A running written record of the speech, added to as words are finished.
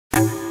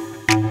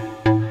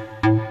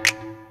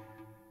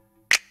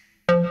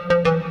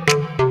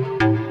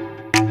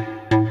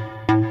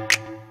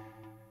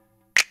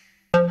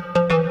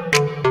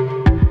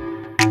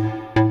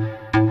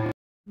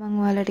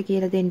ඔයාලට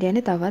කියලා දෙන්න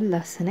යන්නේ තවත්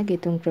ලස්සන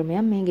ගෙතුම්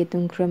ක්‍රමයක්. මේ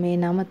ගෙතුම් ක්‍රමේ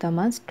නම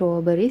තමයි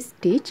ස්ට්‍රෝබරි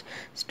ස්ටිච්.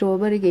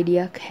 ස්ට්‍රෝබරි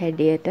ගෙඩියක්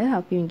හැඩයට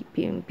අපි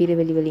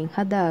පිරවැලි වලින්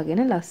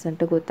හදාගෙන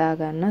ලස්සනට ගොතා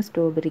ගන්න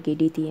ස්ට්‍රෝබරි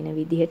ගෙඩි තියෙන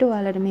විදිහට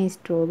ඔයාලට මේ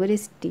ස්ට්‍රෝබරි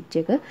ස්ටිච්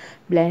එක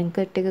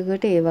බ්ලැන්කට්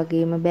එකකට ඒ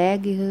වගේම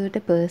බෑග් එකකට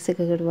පර්ස්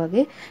එකකට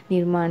වගේ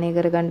නිර්මාණය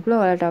කරගන්න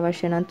පුළුවන්. ඔයාලට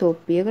අවශ්‍ය නම්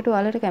තොප්පියකට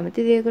ඔයාලට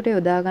කැමති දෙයකට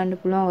යොදා ගන්න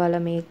පුළුවන්.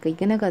 ඔයාලා මේක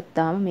ඉගෙන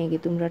ගත්තාම මේ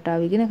ගෙතුම්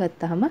රටාව ඉගෙන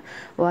ගත්තාම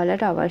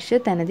ඔයාලට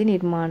අවශ්‍ය තැනදී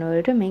නිර්මාණ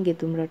වලට මේ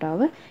ගෙතුම්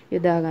රටාව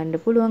යොදා ගන්න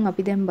පුළුවන්.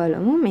 අපි දැන්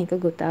බලමු මේක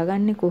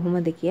ගොතාගන්නේ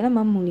කොහොමද කියලා.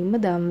 මම මුලින්ම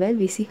දම්වැල්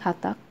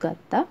 27ක්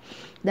ගත්තා.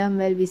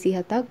 දම්වැල්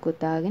 27ක්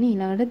ගොතාගෙන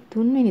ඊළඟට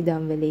තුන්වෙනි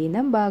දම්වැලේ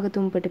ඉඳන් භාග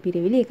තුනකට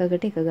පිරවිලි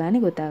එකකට එක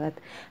ගානේ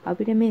ගොතාගත්තා.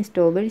 අපිට මේ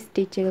ස්ට්‍රෝබරි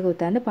ස්ටිච් එක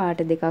ගොතන්න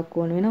පාට දෙකක්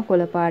ඕන වෙනවා.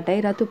 කොළ පාටයි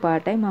රතු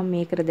පාටයි. මම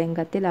මේකට දැන්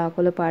ගත්තේ ලා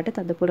කොළ පාට.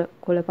 තද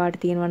කොළ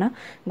පාට තියෙනවා නම්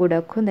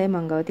ගොඩක් හොඳයි.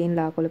 මං ගාව තියෙන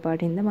ලා කොළ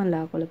පාටින්ද මම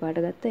ලා කොළ පාට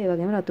ගත්තා. ඒ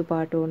වගේම රතු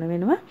පාට ඕන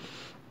වෙනවා.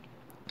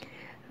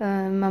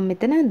 මම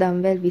මෙතන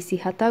දම්වැල්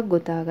 27ක්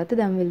ගොතාගත්තා.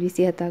 දම්වැල්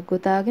 27ක්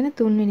ගොතාගෙන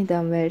තුන්වෙනි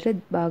දම්වැලට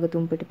භාග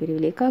තුනකට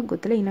පිරවිලි එකක්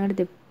ගොතලා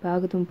ඊළඟට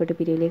භාග තුනකට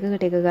පිරවිලි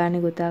එකකට එක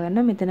ගානේ ගොතා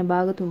ගන්නවා. මෙතන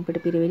භාග තුනකට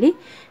පිරවිලි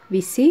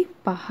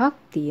 25ක්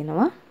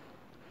තියෙනවා.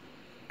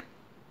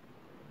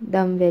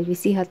 දම්වැල්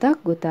 27ක්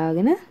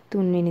ගොතාගෙන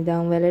තුන්වෙනි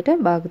දම්වැලට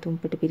භාග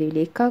තුනකට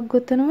පිරවිලි එකක්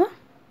ගොතනවා.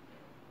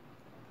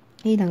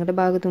 ඊළඟට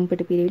භාග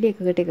තුනකට පිරවිලි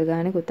එකකට එක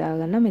ගානේ ගොතා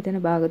ගන්නවා.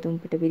 මෙතන භාග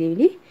තුනකට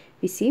පිරවිලි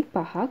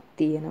 25ක්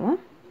තියෙනවා.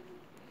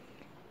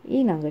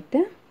 ඊළඟට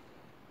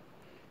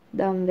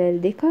දම්වැල්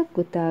දෙකක්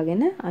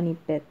ගොතාගෙන අනිත්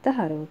පැත්ත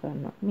හරව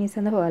ගන්නවා. මේ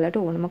සඳහා ඔයාලට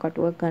ඕනම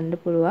කටුවක් ගන්න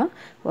පුළුවන්.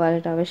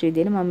 ඔයාලට අවශ්‍ය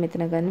විදිහට මම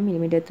මෙතන ගන්න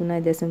මිලිමීටර්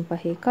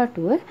 3.5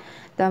 කටුව.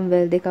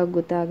 දම්වැල් දෙකක්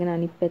ගොතාගෙන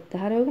අනිත් පැත්ත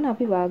හරවගෙන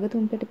අපි භාග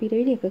තුනකට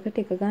පිරවිලි එකකට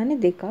එක ගානේ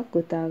දෙකක්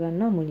ගොතා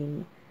ගන්නවා මුලින්ම.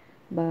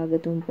 භාග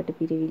තුනකට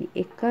පිරවිලි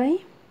 1යි.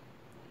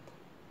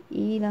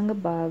 ඊළඟ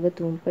භාග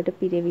තුනකට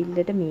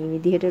පිරවිල්ලට මේ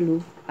විදිහට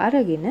ලූප්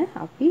අරගෙන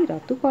අපි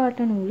රතු පාට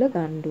නූල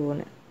ගන්න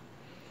ඕන.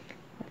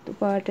 රතු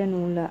පාට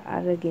නූල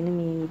අරගෙන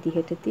මේ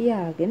විදිහට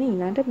තියාගෙන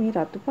ඊළඟට මේ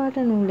රතු පාට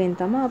නූලෙන්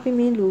තමයි අපි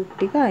මේ ලූප්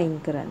ටික අයින්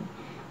කරන්නේ.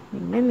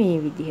 මෙන්න මේ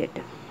විදිහට.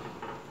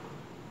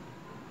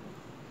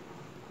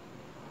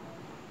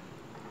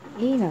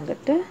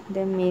 ඊළඟට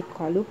දැන් මේ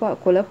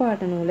කොළ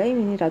පාට නූලයි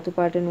මේ රතු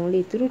පාට නූල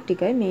ඉතුරු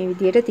ටිකයි මේ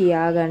විදිහට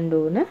තියාගන්න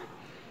ඕන.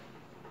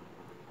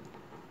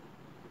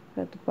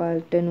 රතු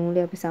පාට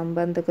නූලේ අපි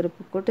සම්බන්ධ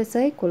කරපු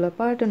කොටසයි කොළ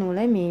පාට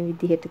නූලයි මේ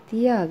විදිහට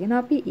තියාගෙන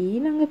අපි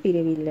ඊළඟ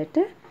පිරවිල්ලට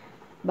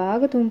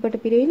භාග තුනකට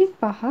පිරවිලි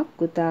 5ක්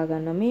ගොතා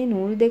ගන්නවා. මේ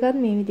නූල්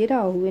දෙකත් මේ විදිහට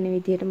අහු වෙන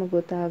විදිහටම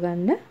ගොතා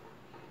ගන්න.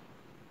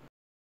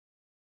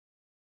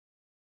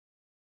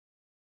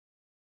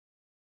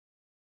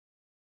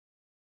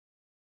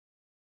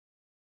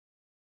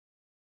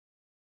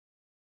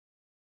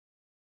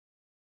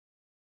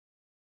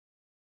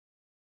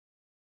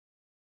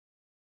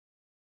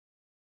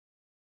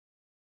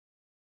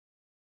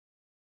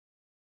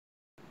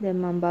 දැන්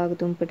මම භාග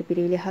තුනකට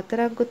පිරවිලි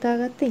 4ක් ගොතා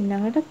ගත්තා.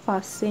 ඊළඟට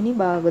පස්වෙනි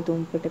භාග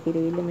තුනකට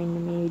පිරවිල්ල මෙන්න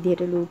මේ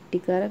විදිහට ලූප්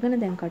ටික අරගෙන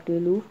දැන්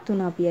කටුවේ ලූප්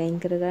 3 අපි අයින්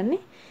කරගන්නේ.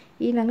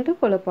 ඊළඟට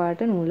කොළ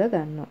පාට නූල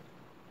ගන්නවා.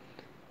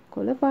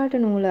 කොළ පාට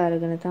නූල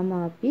අරගෙන තමයි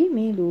අපි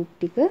මේ ලූප්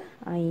ටික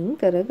අයින්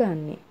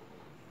කරගන්නේ.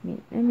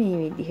 මෙන්න මේ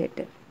විදිහට.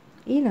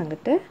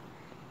 ඊළඟට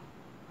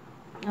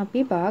අපි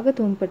භාග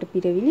තුනකට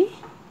පිරවිලි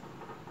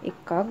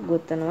එකක්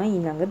ගොතනවා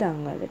ඊළඟ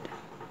දම්වලට.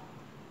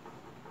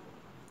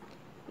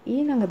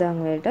 ඊළඟ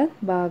දම්වලටත්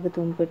භාග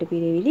තුනකට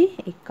පිරවිලි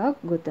එකක්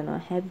ගොතනවා.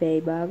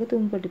 හැබැයි භාග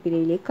තුනකට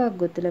පිරවිලි එකක්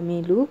ගොතලා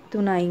මේ ලූප්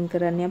 3 අයින්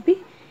කරන්නේ අපි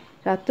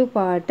රතු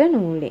පාට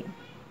නූලෙන්.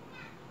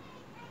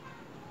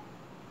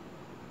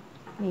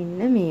 මෙන්න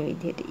මේ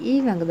විදිහට.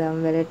 ඊළඟ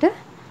දම්වලට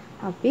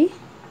අපි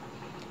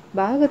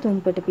භාග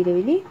තුනකට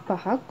පිරවිලි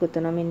 5ක්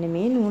ගොතනවා. මෙන්න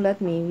මේ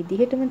නූලත් මේ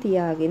විදිහටම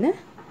තියාගෙන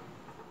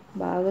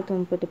භාග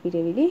තුනකට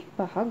පිරවිලි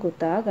 5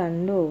 ගොතා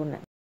ගන්න ඕන.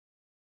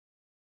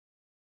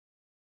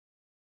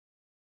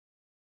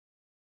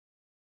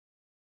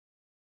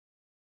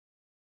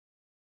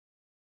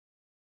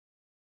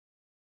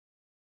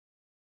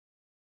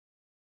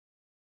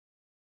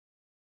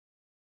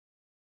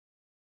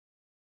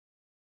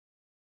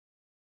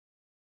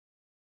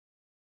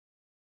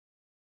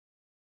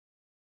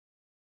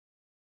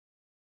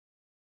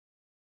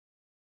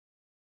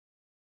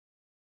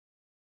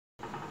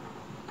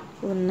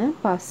 ඔන්න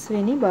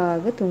පස්වෙනි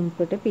භාග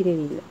තුනකට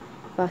පිරවිල්ල.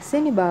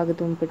 පස්වෙනි භාග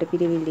තුනකට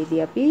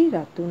පිරවිල්ලේදී අපි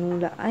රතු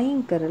නූල අයින්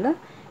කරලා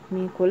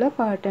මේ කොළ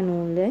පාට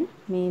නූලෙන්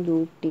මේ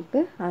ලූප් ටික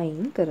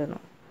අයින්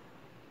කරනවා.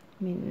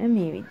 මෙන්න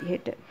මේ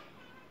විදිහට.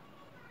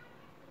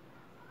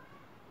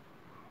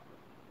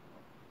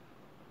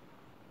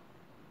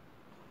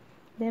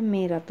 දැන්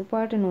මේ රතු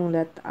පාට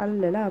නූලත්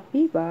අල්ලලා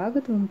අපි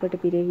භාග තුනකට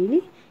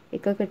පිරවිලි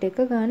එකකට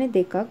එක ගානේ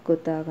දෙකක්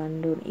ගොතා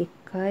ගන්න ඕනේ.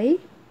 1යි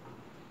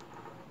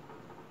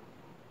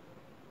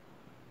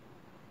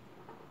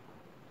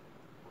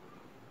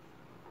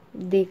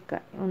දෙකයි.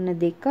 ඔන්න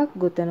දෙකක්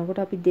ගොතනකොට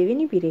අපි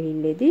දෙවෙනි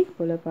පිරවිල්ලේදී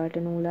කොළ පාට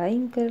නූල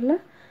අයින් කරලා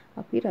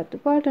අපි රතු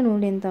පාට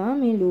නූලෙන් තමයි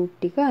මේ ලූප්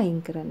ටික අයින්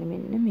කරන්නේ.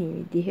 මෙන්න මේ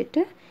විදිහට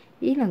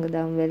ඊළඟ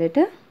දම්වැලට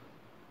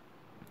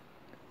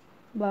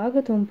භාග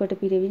තුම්පට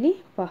පිරවිලි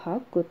 5ක්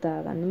ගොතා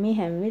ගන්න. මේ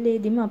හැම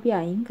වෙලේදීම අපි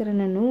අයින්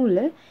කරන නූල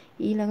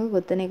ඊළඟ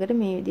ගොතන එකට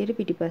මේ විදිහට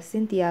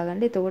පිටිපස්සෙන්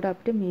තියාගන්න. එතකොට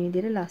අපිට මේ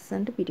විදිහට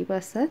ලස්සනට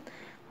පිටිපස්සත්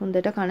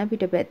හොඳට කන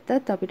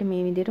පිටපැත්තත් අපිට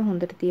මේ විදිහට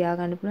හොඳට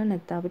තියාගන්න පුළුවන්.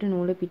 නැත්නම් අපිට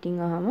නූල පිටින්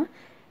ආවම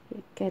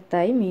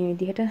කැතයි. මේ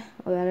විදිහට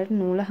ඔයාලට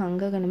නූල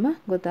හංගගෙනම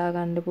ගොතා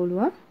ගන්න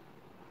පුළුවන්.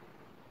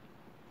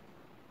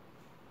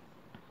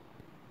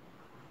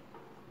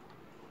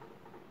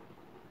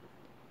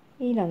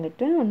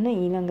 ඊළඟට ඔන්න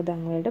ඊළඟ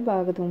දන් වලට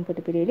භාග තුම්පට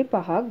පිරවිලි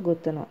 5ක්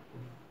ගොතනවා.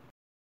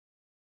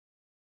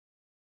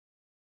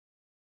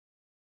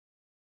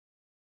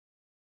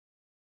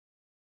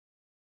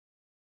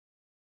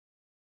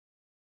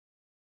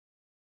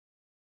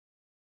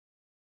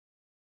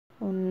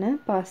 ඔන්න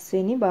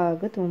පස්වෙනි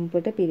භාග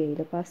තුම්පට පිරවිල.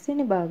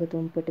 පස්වෙනි භාග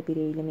තුම්පට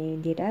පිරවිල මේ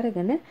විදිහට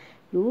අරගෙන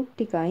ලූප්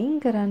ටික අයින්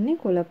කරන්නේ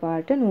කොළ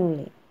පාට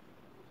නූලෙන්.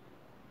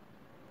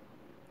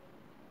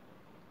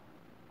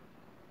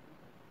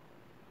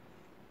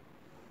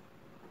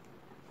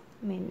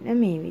 මෙන්න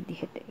මේ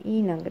විදිහට.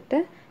 ඊළඟට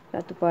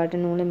රතු පාට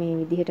නූල මේ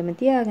විදිහටම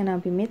තියාගෙන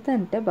අපි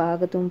මෙතනට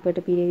භාග තුම්පට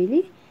පිරවිලි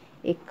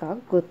එකක්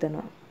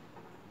ගොතනවා.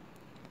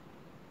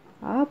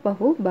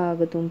 ආපහු භාග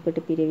තුම්පට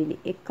පිරවිලි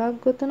එකක්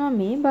ගොතනවා.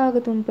 මේ භාග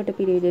තුම්පට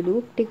පිරවිලි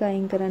ලූප් ටික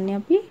අයින් කරන්නේ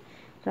අපි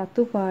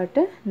රතු පාට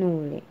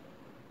නූලෙන්.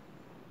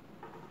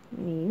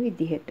 මේ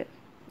විදිහට.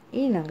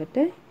 ඊළඟට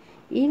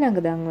ඊළඟ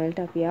දන්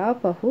වලට අපි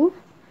ආපහු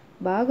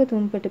භාග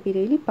තුම්පට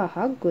පිරවිලි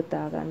 5ක්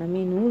ගොතා ගන්න.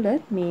 මේ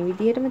නූලත් මේ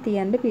විදිහටම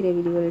තියන්න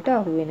පිරවිලි වලට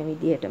අහු වෙන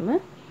විදිහටම.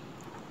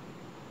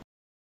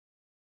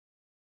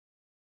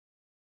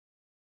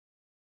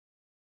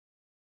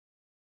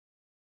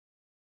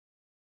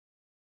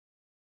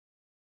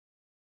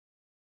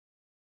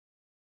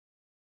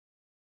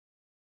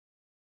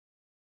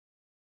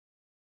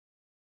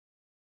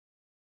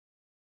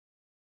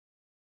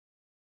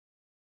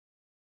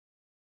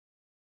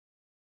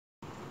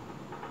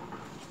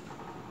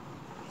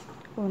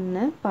 ඔන්න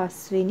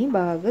පස්වෙනි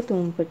භාග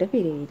තුම්පට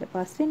පිරවිල.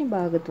 පස්වෙනි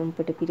භාග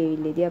තුම්පට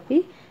පිරවිල්ලේදී අපි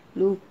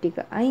ලූප් ටික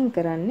අයින්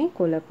කරන්නේ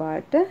කොළ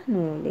පාට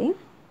නූලෙන්.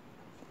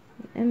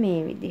 මේ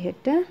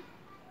විදිහට.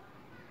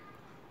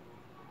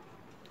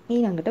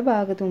 ඊළඟට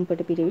භාග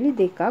තුම්පට පිරවිලි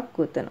දෙකක්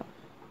ගොතනවා.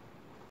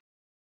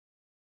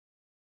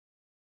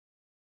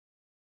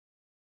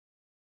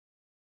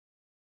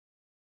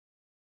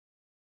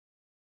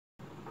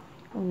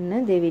 ඔන්න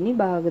දෙවෙනි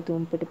භාග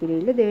තුම්පට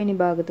පිරවිල. දෙවෙනි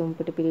භාග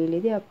තුම්පට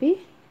පිරවිලේදී අපි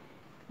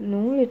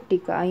නූල්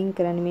ටික අයින්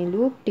කරන්නේ මේ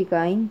ලූප් ටික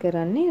අයින්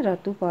කරන්නේ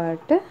රතු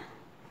පාට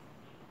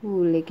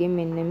වූල් එකෙන්.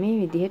 මෙන්න මේ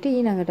විදිහට.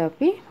 ඊළඟට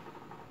අපි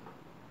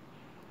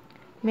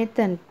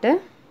මෙතනට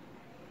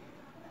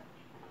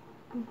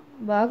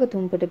භාග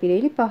තුම්පට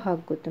පිරවිලි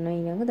 5ක් ගොතනවා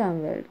ඊළඟ දම්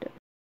වලට.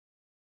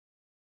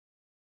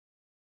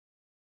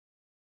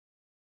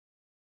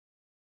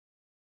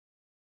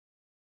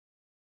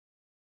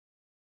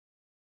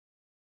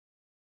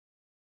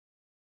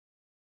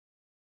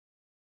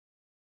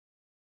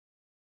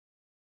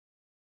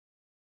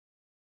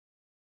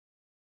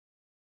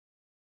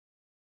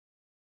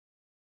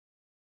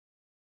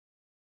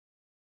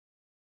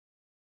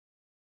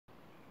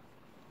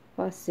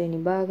 පස්වෙනි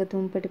භාග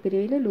තුම්පට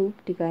පිරවිල ලූප්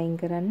ටික අයින්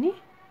කරන්නේ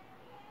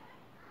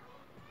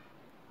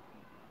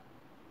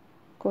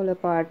කොළ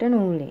පාට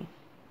නූලෙන්.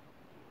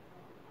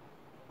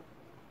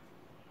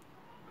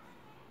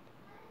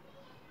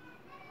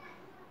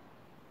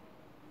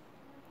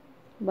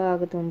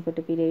 භාග තුම්පට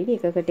පිරවිලි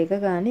එකකට එක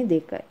ගානේ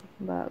 2යි.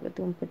 භාග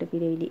තුම්පට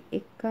පිරවිලි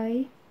 1යි.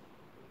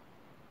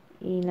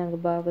 ඊළඟ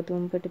භාග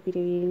තුම්පට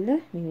පිරවිල්ල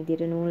මේ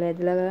විදිහට නූල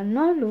ඇදලා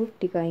ගන්නවා. ලූප්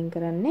ටික අයින්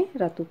කරන්නේ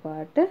රතු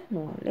පාට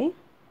නූලෙන්.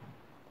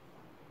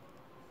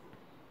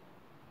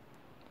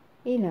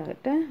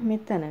 ඊළඟට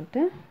මෙතනට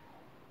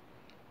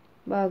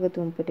භාග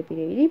තුම්පට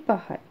පිරවිලි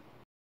 5යි.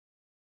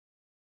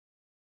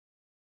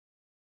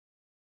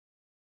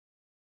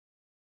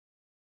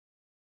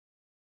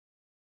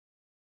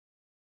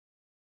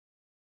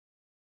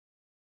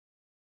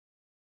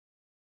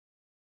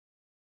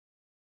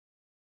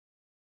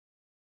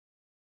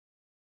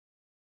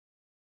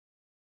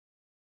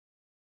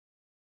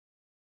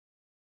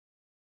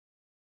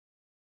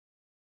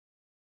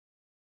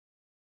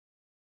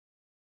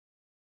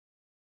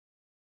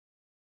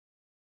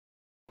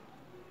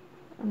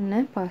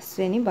 ඔන්න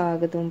පස්වෙනි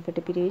භාග තුම්පට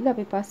පිරවිල.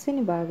 අපි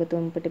පස්වෙනි භාග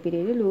තුම්පට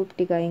පිරවිල ලූප්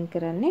ටික අයින්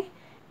කරන්නේ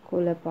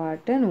කොළ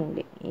පාට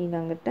නූලෙන්.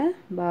 ඊළඟට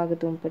භාග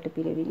තුම්පට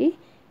පිරවිලි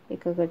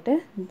එකකට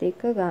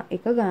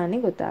එක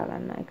ගානේ ගොතා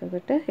ගන්නවා.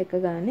 එකකට එක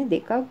ගානේ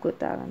දෙකක්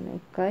ගොතා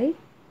ගන්නවා. 1යි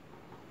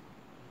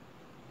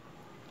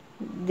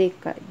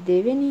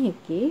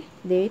 2යි.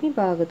 දෙවෙනි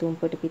භාග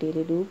තුම්පට පිරවිල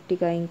ලූප්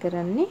ටික අයින්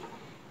කරන්නේ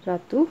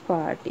රතු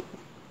පාටි.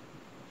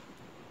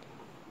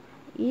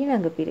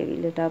 ඊළඟ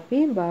පිරවිල්ලට අපි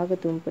භාග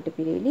තුම්පට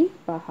පිරවිලි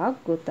 5ක්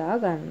ගොතා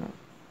ගන්නවා.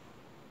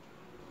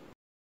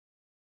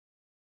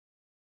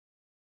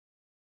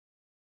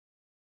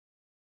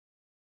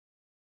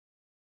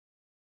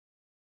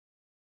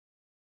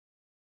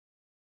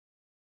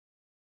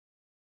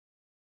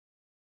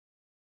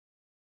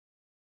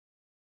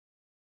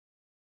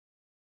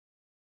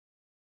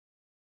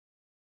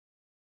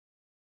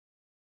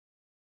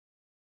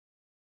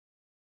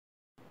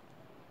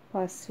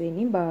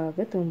 පස්වෙනි භාග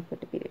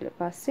තුම්පට පිරවිල්ල.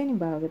 පස්වෙනි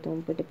භාග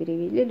තුම්පට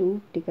පිරවිල්ලේ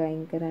ලූප් ටික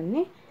අයින්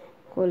කරන්නේ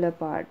කොළ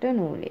පාට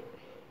නූලේ.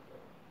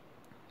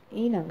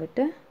 ඊළඟට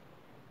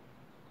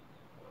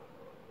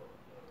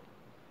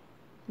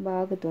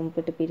භාග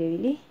තුම්පට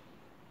පිරවිලි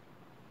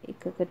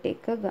එකකට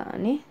එක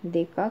ගානේ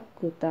දෙකක්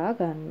ගොතා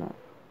ගන්නවා.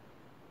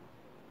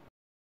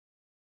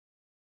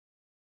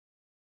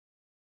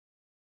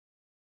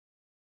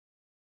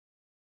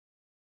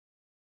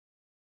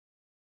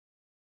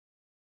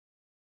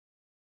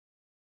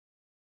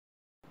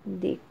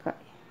 දෙකයි.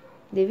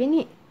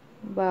 දෙවෙනි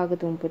භාග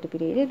තුම්පට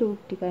පිරවිලේ ලූප්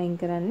ටික අයින්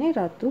කරන්නේ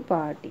රතු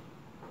පාටි.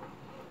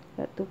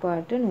 රතු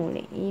පාට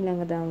නූලේ.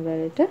 ඊළඟ දම්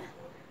වලට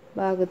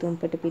භාග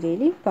තුම්පට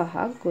පිරවිලි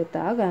 5ක්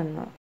ගොතා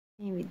ගන්නවා.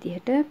 මේ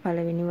විදිහට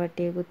පළවෙනි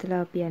වටේ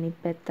ගොතලා අපි අනිත්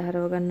පැත්ත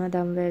හරව ගන්නවා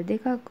දම් වැල්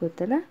දෙකක්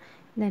ගොතලා.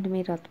 දැන්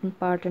මේ රතු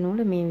පාට නූල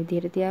මේ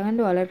විදිහට තියාගන්න.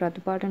 ඔයාලා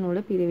රතු පාට නූල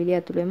පිරවිලි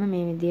ඇතුළෙම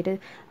මේ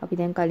විදිහට අපි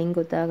දැන් කලින්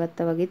ගොතා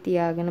ගත්තා වගේ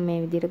තියාගෙන මේ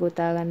විදිහට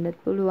ගොතා ගන්නත්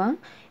පුළුවන්.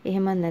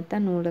 එහෙම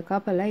නැත්නම් නූල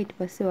කපලා ඊට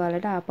පස්සේ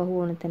ඔයාලට ආපහු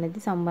ඕන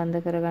තැනදී සම්බන්ධ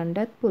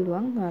කරගන්නත්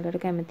පුළුවන්. ඔයාලට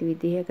කැමති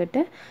විදිහකට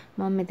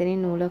මම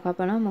මෙතනින් නූල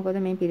කපනවා. මොකද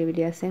මේ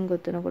පිරවිලි අස්සෙන්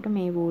ගොතනකොට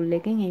මේ වූල්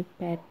එකෙන්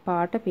මේ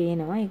පාට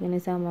පේනවා. ඒක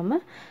නිසා මම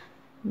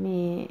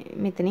මේ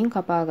මෙතනින්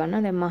කපා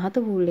ගන්න. දැන් මහත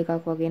වූල්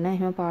එකක් වගේ නෑ.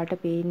 එහෙම පාට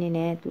පේන්නේ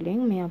නෑ ඇතුලෙන්.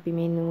 මේ අපි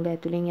මේ නූල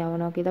ඇතුලෙන්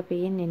යවනවා කියලා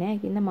පේන්නේ නෑ.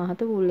 ඒකින්ද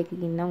මහත වූල්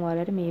එකකින් නම්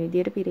ඔයාලට මේ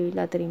විදිහට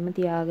පිරවිල්ල අතරින්ම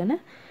තියාගෙන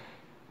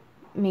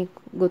මේ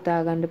ගොතා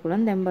ගන්න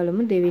පුළුවන්. දැන්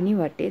බලමු දෙවෙනි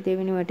වටේ.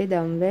 දෙවෙනි වටේ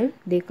දම්වැල්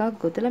දෙකක්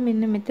ගොතලා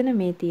මෙන්න මෙතන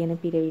මේ තියෙන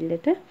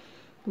පිරවිල්ලට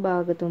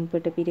භාග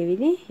තුම්පට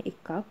පිරවිලි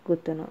එකක්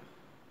ගොතනවා.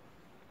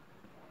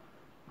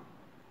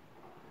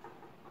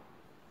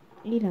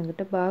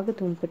 ඊළඟට භාග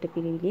තුම්පට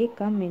පිරවිලි එකක්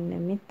මෙන්න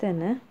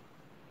මෙතන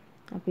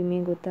අපි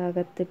මේ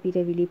ගොතාගත්ත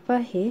පිරවිලි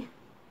පහේ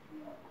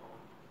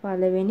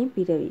පළවෙනි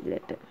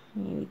පිරවිල්ලට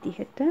මේ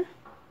විදිහට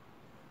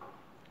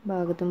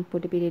භාග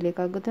තුම්පට පිරවිලි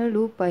එකක් ගොතලා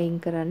ලූප් අයින්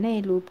කරන්න.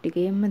 ඒ ලූප්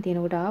ටිකෙන්ම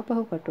තියෙනකොට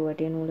ආපහු කටුව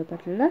වටේ නූල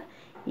පටලලා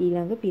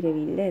ඊළඟ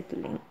පිරවිල්ල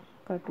ඇතුලෙන්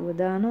කටුව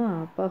දානවා.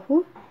 ආපහු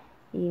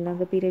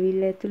ඊළඟ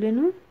පිරවිල්ල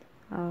ඇතුලෙනුත්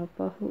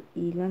ආපහු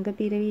ඊළඟ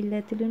පිරවිල්ල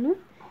ඇතුලෙනුත්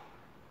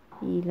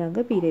ඊළඟ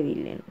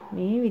පිරවිල්ලෙන්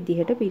මේ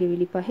විදිහට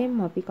පිරවිලි පහෙන්ම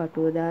අපි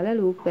කටුව දාලා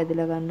ලූප්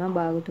ඇදලා ගන්නවා.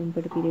 භාග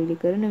තුම්පට පිරවිලි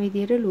කරන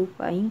විදිහට ලූප්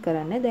අයින්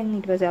කරන්න. දැන්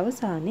ඊට පස්සේ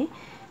අවසානයේ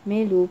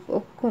මේ ලූප්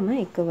ඔක්කොම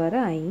එකවර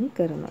අයින්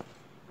කරනවා.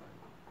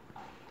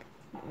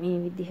 මේ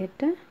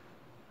විදිහට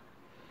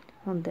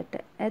හොඳට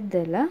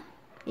ඇදලා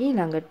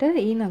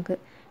ඊළඟ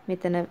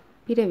මෙතන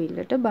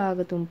පිරවිල්ලට භාග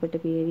තුම්පට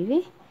පිරවිලි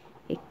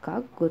එකක්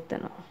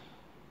ගොතනවා.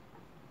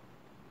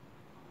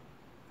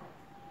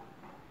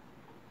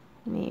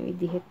 මේ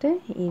විදිහට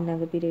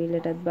ඊළඟ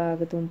පිරවිල්ලටත්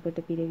භාග තුම්පට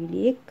පිරවිලි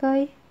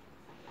එකයි.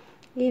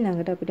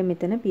 ඊළඟට අපිට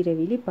මෙතන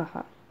පිරවිලි පහ.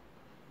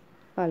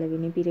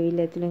 පළවෙනි පිරවිල්ල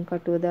ඇතුලෙන්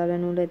කටුව දාලා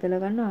නූල ඇදලා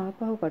ගන්නවා.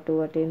 ආපහු කටුව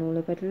වටේ නූල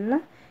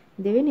පැටලලා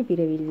දෙවෙනි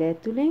පිරවිල්ල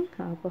ඇතුලෙන්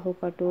ආපහු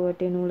කටුව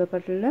වටේ නූල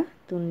පැටලලා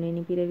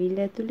තුන්වෙනි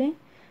පිරවිල්ල ඇතුලෙන්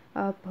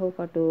ආපහු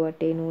කටුව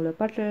වටේ නූල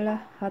පැටලලා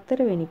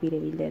හතරවෙනි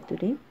පිරවිල්ල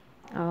ඇතුලෙන්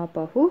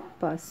ආපහු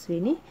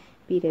පස්වෙනි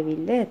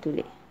පිරවිල්ල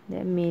ඇතුලේ.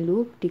 දැන් මේ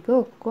ලූප් ටික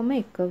ඔක්කොම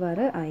එකවර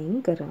අයින්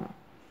කරනවා.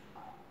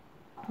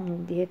 මේ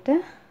විදිහට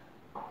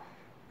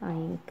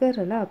අයින්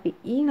කරලා අපි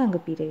ඊළඟ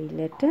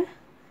පිරවිල්ලට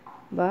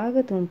භාග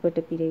තුම්පට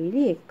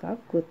පිරවිලි එකක්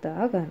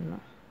ගොතා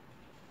ගන්නවා.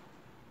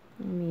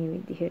 මේ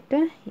විදිහට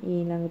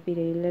ඊළඟ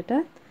පිරවිල්ලටත්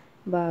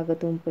භාග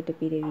තුම්පට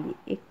පිරවිලි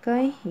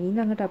එකයි.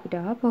 ඊළඟට අපිට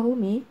ආපහු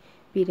මේ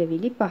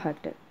පිරවිලි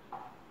පහට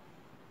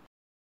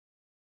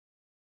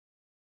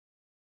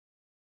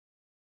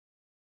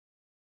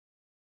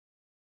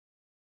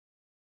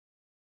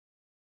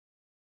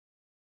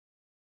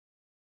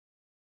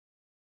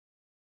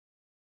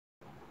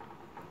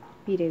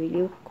පිරවිලි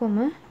ඔක්කොම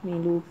මේ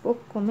ලූප්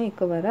ඔක්කොම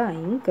එකවර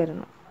අයින්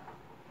කරනවා.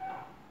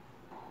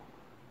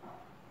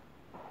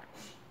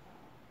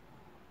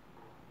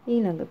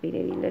 ඊළඟ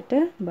පිරවිල්ලට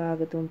භාග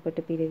තුම්පට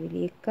පිරවිලි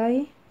එකයි.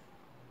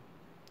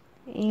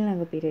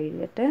 ඊළඟ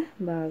පිරවිල්ලට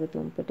භාග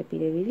තුම්පට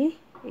පිරවිලි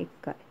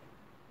එකයි.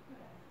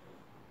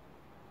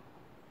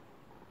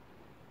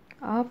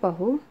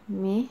 ආපහු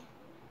මේ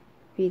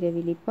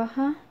පිරවිලි පහ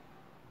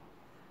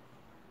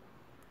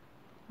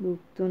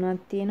ලූප්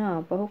තුනක් තියෙනවා.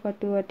 ආපහු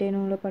කටුව වටේ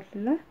නූල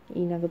පටලලා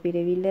ඊළඟ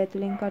පිරවිල්ල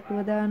ඇතුලෙන් කටුව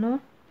දානවා.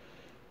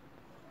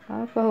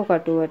 ආපහු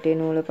කටුව වටේ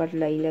නූල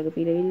පටලලා ඊළඟ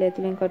පිරවිල්ල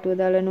ඇතුලෙන් කටුව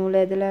දාලා නූල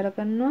ඇදලා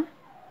අරගන්නවා.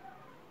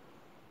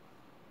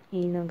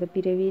 ඊළඟ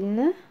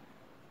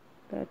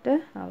පිරවිල්ලට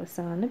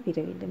අවසාන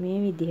පිරවිල්ල. මේ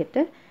විදිහට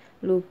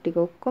ලූප් ටික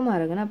ඔක්කොම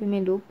අරගෙන අපි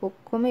මේ ලූප්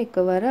ඔක්කොම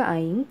එකවර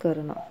අයින්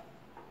කරනවා.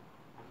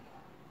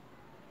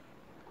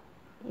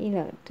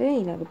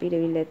 ඊළඟ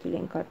පිරවිල්ල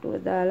ඇතුලෙන් කටුව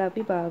දාලා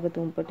අපි භාග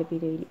තුම්පට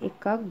පිරවිලි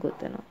එකක්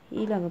ගොතනවා.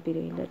 ඊළඟ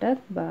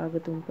පිරවිල්ලටත් භාග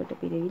තුම්පට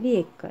පිරවිලි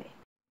එකයි.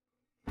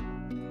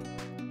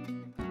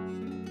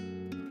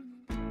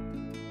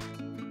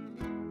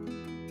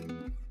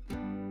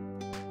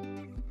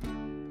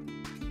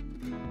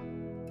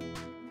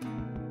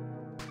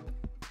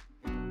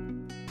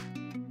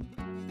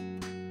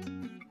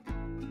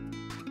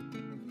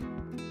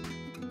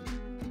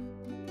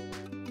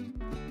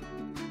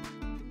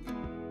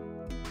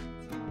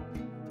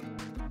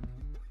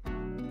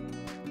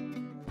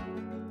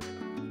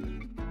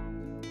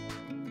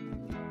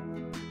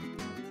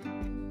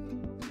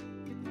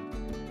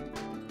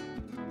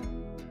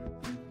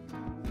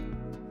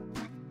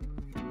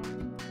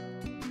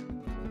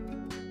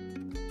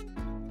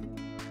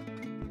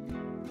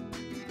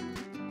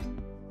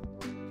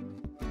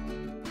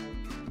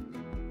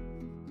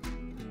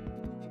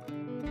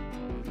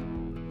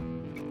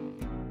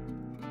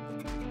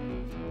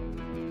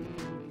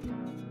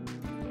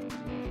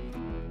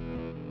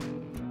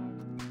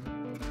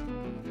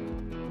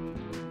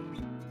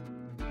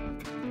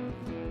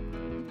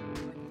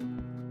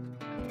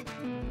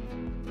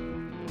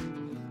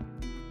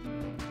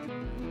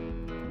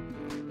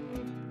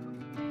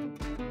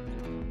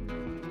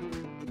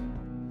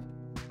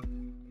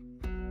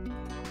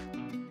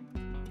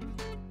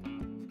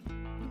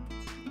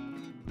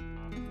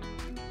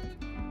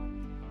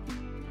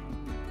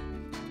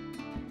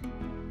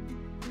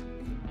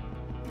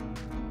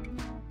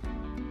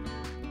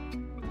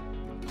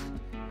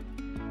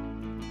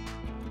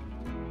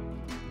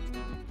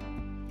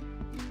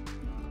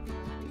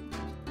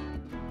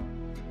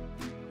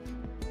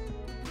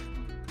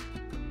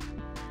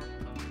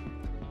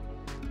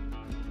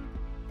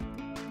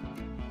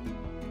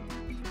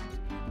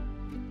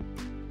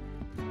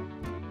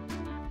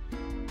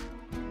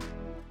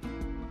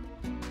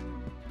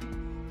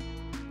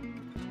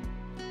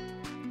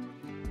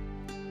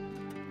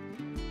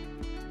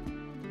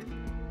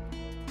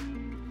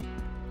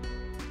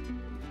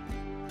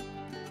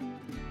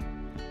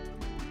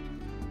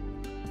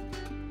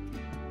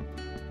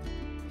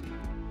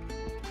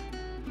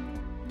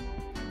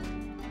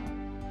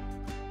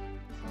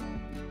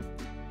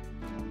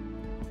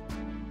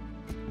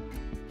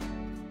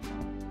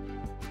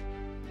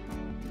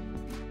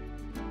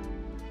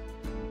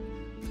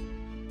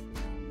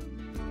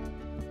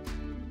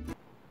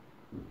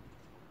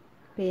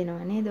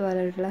 පේනවා නේද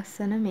ඔයාලට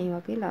ලස්සන මේ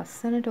වගේ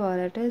ලස්සනට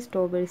ඔයාලට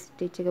ස්ට්‍රෝබෙරි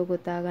ස්ටිච් එක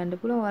ගොතා ගන්න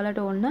පුළුවන්. ඔයාලට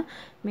ඕන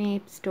මේ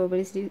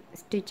ස්ට්‍රෝබෙරි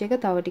ස්ටිච් එක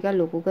තව ටිකක්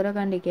ලොකු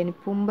කරගන්න. ඒ කියන්නේ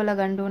පුම්බලා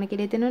ගන්න ඕන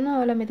කියලා හිතෙනවා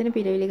ඔයාලා මෙතන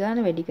පිරවිලි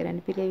ගන්න වැඩි කරන්න.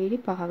 පිරවිලි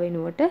 5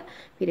 වෙනුවට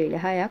පිරවිලි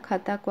 6ක්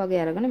 7ක්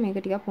වගේ අරගෙන මේක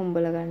ටිකක්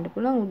පුම්බලා ගන්න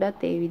පුළුවන්.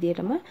 උඩත් ඒ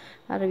විදිහටම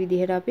අර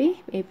විදිහට අපි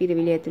මේ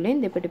පිරවිලි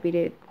ඇතුලෙන් දෙපට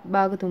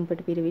භාග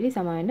තුම්පට පිරවිලි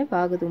සමාවෙන්න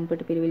භාග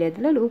තුම්පට පිරවිලි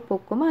ඇතුළේ ලූප්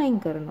ඔක්කොම අයින්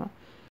කරනවා.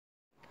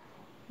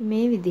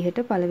 මේ විදිහට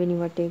පළවෙනි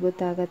වටේ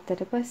ගොතා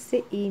ගත්තට පස්සේ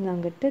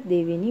ඊළඟට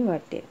දෙවෙනි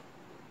වටය.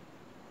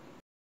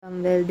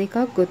 සම්වැල් දෙකක්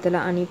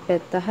ගොතලා අනිත්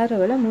පැත්ත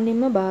හරවලා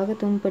මුලින්ම භාග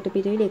තුම්පට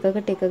පිරවිලි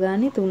එකකට එක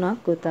ගානේ 3ක්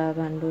ගොතා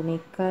ගන්න ඕනේ.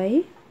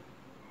 1යි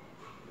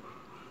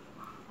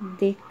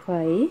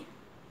 2යි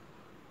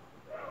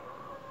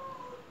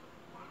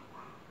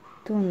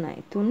 3යි.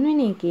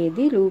 තුන්වෙනි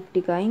එකේදී ලූප්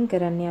ටික අයින්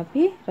කරන්නේ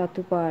අපි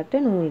රතු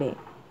පාට නූලෙන්.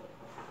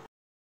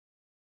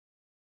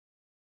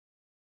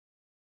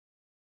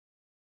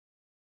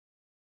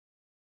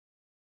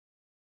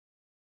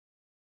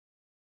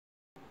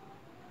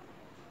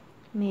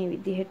 මේ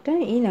විදිහට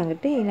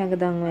ඊළඟ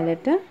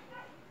දන්වැලට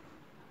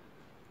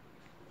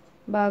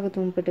භාග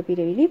තුම්පට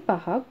පිරවිලි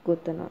 5ක්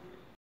ගොතනවා.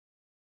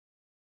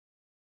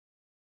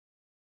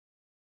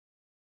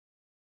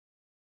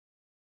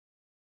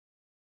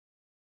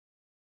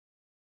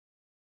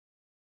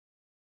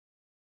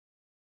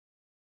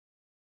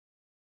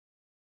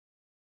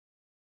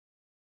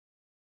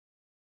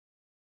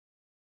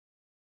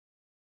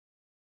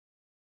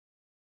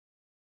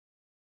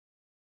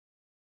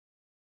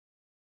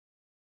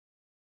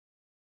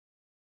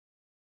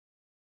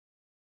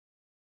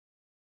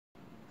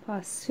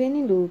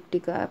 පස්වෙනි ලූප්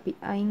ටික අපි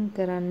අයින්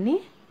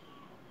කරන්නේ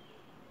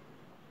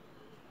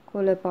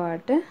කොළ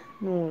පාට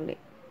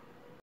නූලෙන්.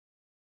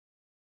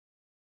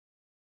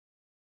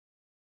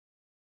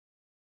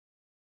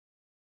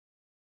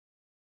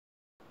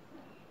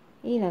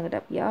 ඊළඟට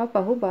අපි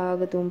ආපහු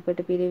භාග තුම්පට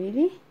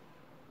පිරවිලි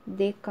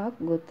දෙකක්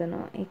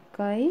ගොතනවා.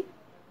 1යි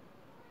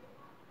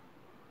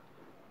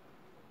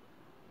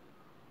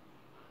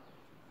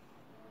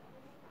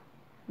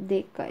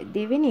 2යි.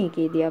 දෙවෙනි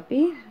එකේදී අපි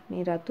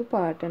මේ රතු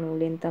පාට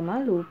නූලෙන් තමයි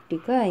ලූප්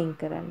ටික අයින්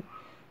කරන්නේ.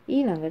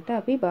 ඊළඟට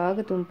අපි භාග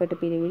තුම්පට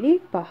පිරවිලි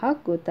 5ක්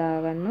ගොතා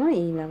ගන්නවා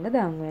ඊළඟ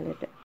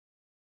දන්වැලට.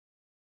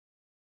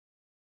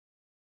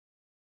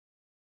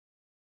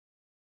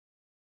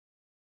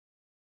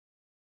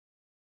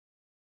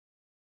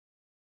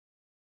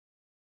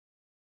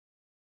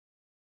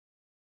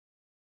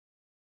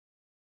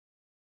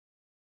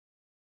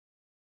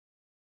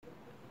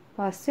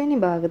 පස්වෙනි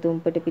භාග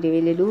තුම්පට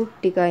පිරවිලි ලූප්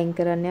ටික අයින්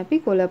කරන්නේ අපි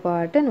කොළ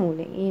පාට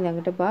නූලෙන්.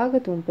 ඊළඟට භාග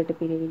තුම්පට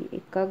පිරවිලි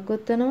එකක්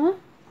ගොතනවා.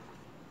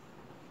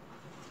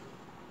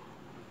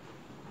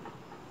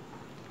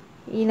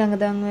 ඊළඟ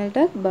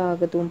දන්වැලටත්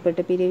භාග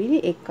තුම්පට පිරවිලි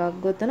එකක්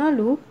ගොතනවා.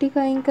 ලූප්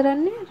ටික අයින්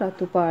කරන්නේ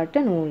රතු පාට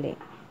නූලෙන්.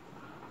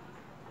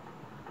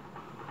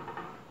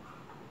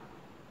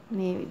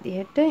 මේ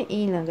විදිහට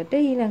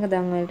ඊළඟ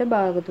දන්වැලට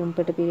භාග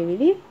තුම්පට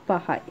පිරවිලි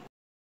 5යි.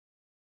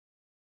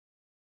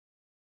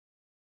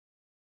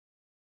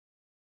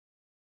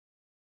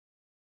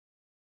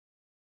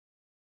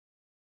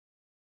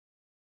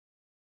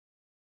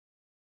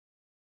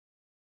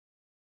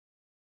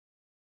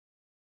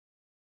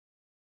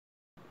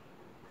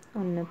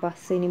 ඔන්න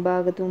පස්වෙනි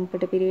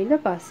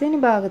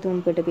භාග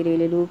තුම්පට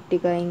පිරවිලි ලූප්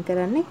ටික අයින්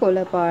කරන්නේ කොළ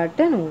පාට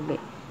නූලෙන්.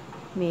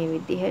 මේ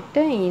විදිහට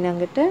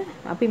ඊළඟට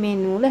අපි මේ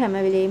නූල හැම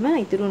වෙලෙම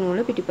ඉතුරු නූල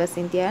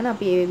පිටිපස්සෙන් තියාගෙන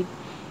අපි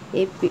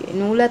ඒ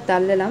නූලත්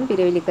අල්ලලම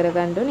පිරවිලි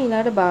කරගන්න ඕනේ.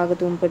 ඊළඟට භාග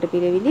තුම්පට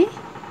පිරවිලි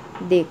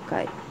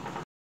 2යි.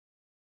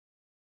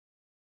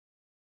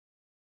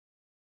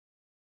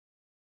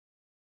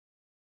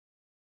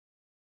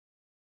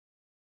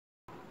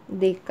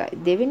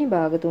 දෙවෙනි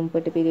භාග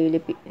තුම්පට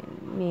පිරවිලි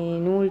මේ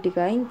නූල් ටික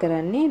අයින්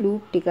කරන්නේ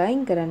ලූප් ටික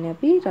අයින් කරන්නේ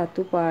අපි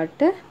රතු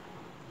පාට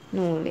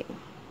නූලෙන්.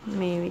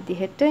 මේ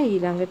විදිහට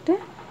ඊළඟට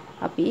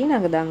අපි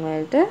ඊළඟ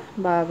දන්වැලට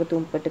භාග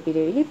තුම්පට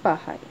පිරවිලි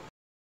 5යි.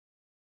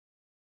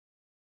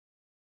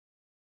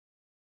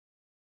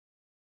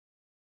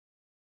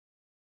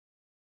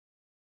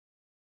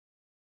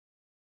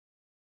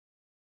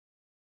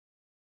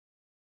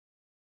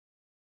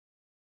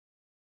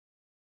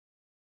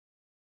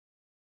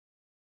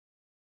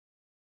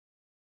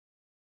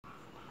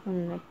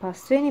 ඔන්න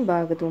පස්වෙනි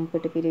භාග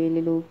තුම්පට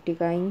පිරවිලි ලූප්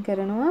ටික අයින්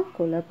කරනවා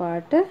කොළ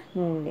පාට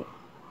නූලෙන්.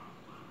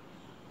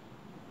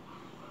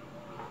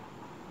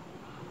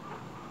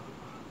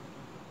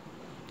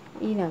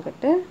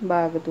 ඊළඟට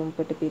භාග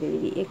තුම්පට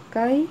පිරවිලි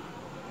 1යි.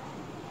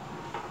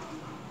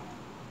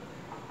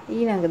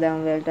 ඊළඟ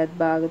දන්වැලටත්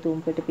භාග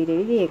තුම්පට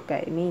පිරවිලි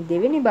 1යි. මේ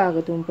දෙවෙනි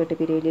භාග තුම්පට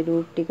පිරවිලි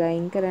ලූප් ටික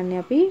අයින්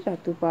කරන්නේ අපි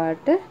රතු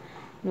පාට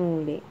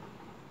නූලෙන්.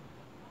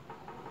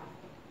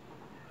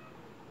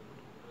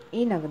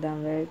 ඊළඟ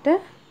දන්වැලට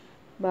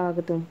භාග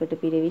තුම්පට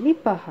පිරවිලි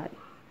 5යි.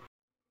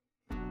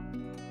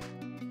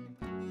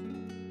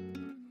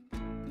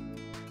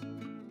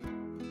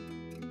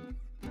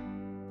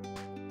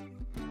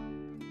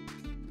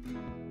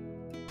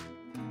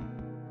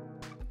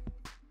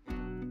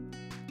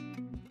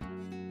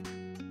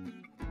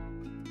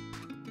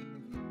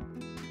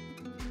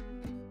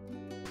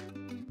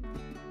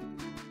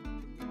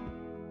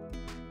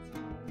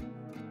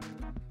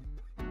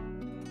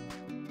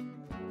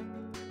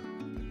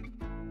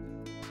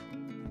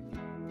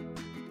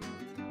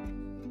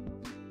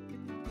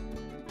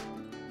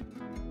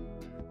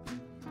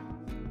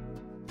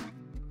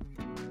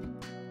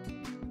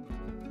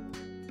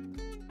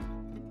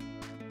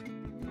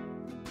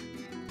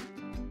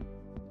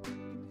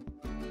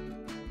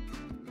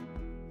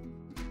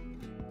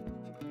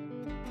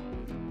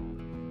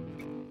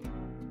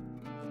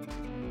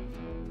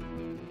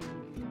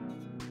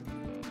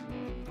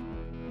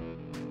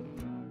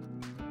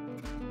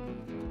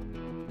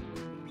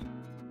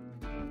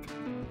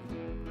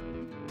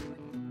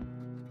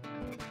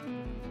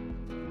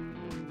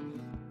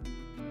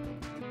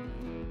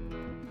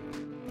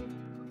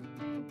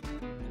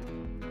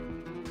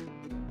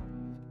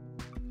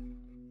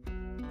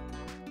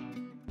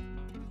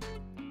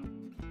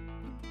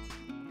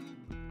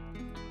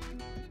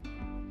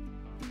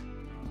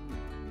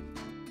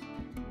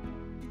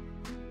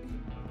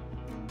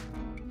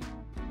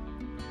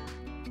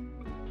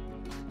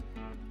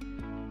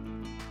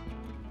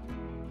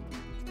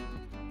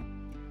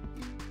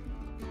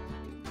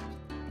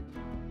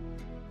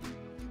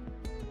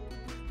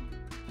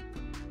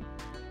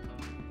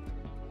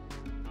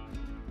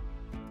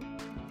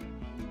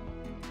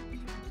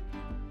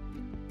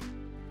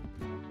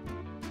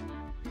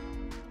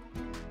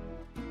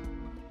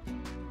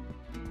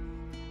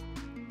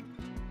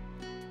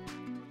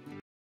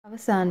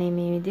 අවසානයේ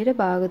මේ විදිහට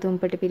භාග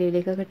තුම්පට පිරවිල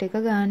එකකට එක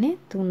ගානේ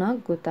 3ක්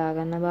ගොතා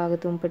ගන්න. භාග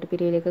තුම්පට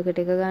පිරවිල එකකට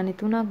එක ගානේ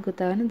 3ක්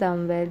ගොතාගෙන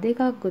දම් වැල්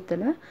දෙකක්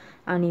ගොතලා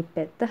අනිත්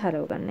පැත්ත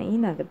හරව ගන්න.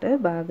 ඊළඟට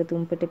භාග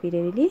තුම්පට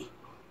පිරවිලි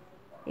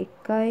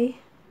 1යි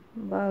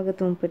භාග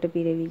තුම්පට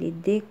පිරවිලි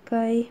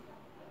 2යි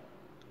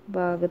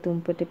භාග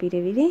තුම්පට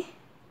පිරවිලි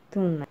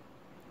 3යි.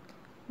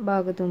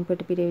 භාග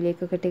තුම්පට පිරවිල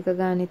එකකට එක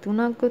ගානේ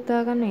 3ක්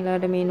ගොතා ගන්න.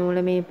 ඊළඟට මේ නූල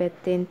මේ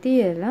පැත්තෙන්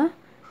තියලා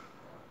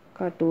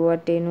කටුව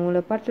වටේ නූල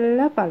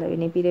පටලලා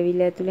පළවෙනි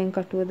පිරවිල්ල ඇතුලෙන්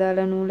කටුව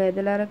දාලා නූල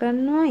ඇදලා අර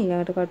ගන්නවා.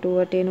 ඊළඟට කටුව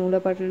වටේ නූල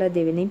පටලලා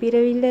දෙවෙනි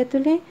පිරවිල්ල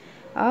ඇතුලේ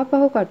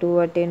ආපහු කටුව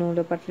වටේ නූල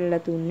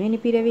පටලලා තුන්වෙනි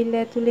පිරවිල්ල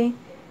ඇතුලෙන්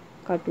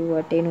කටුව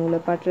වටේ නූල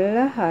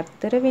පටලලා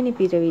හතරවෙනි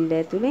පිරවිල්ල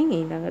ඇතුලෙන්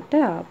ඊළඟට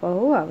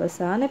ආපහු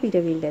අවසාන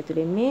පිරවිල්ල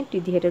ඇතුලෙන් මේ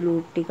විදිහට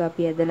ලූප් ටික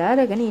අපි ඇදලා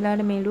අරගෙන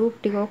ඊළඟට මේ ලූප්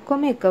ටික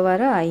ඔක්කොම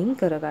එකවර අයින්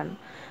කරගන්න.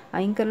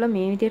 අයින් කරලා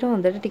මේ විදිහට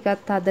හොඳට ටිකක්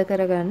තද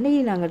කරගන්න.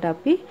 ඊළඟට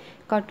අපි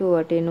කටුව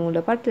වටේ නූල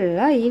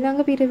පටලලා ඊළඟ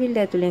පිරවිල්ල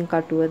ඇතුලෙන්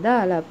කටුව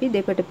දාලා අපි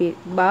දෙපට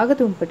භාග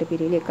තුම්පට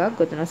පිරවිල එකක්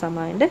ගොතනවා.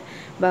 සමානෙට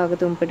භාග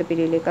තුම්පට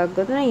පිරවිල එකක්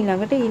ගොතනවා.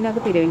 ඊළඟට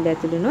ඊළඟ පිරවිල්ල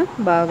ඇතුළෙනුත්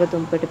භාග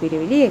තුම්පට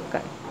පිරවිලි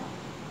එකයි.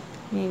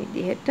 මේ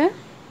විදිහට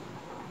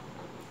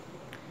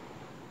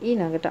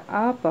ඊළඟට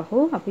ආපහු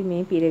අපි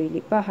මේ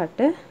පිරවිලි පහට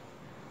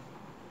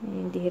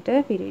මේ විදිහට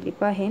පිරවිලි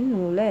පහෙන්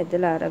නූල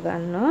ඇදලා අර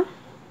ගන්නවා.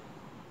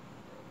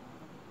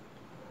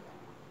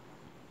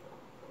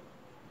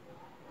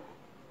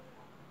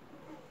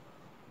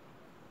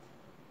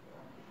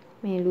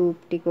 මේ ලූප්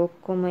ටික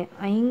ඔක්කොම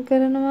අයින්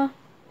කරනවා.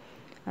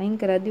 අයින්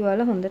කරද්දී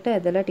ඔයාලා හොඳට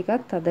ඇදලා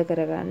ටිකක් තද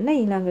කරගන්න.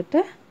 ඊළඟට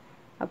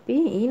අපි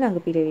ඊළඟ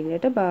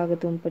පිරවිල්ලට භාග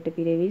තුම්පට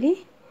පිරවිලි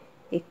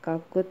එකක්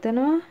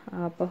ගොතනවා.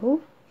 ආපහු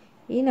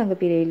ඊළඟ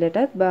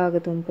පිරවිල්ලටත් භාග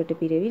තුම්පට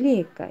පිරවිලි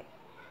එකයි.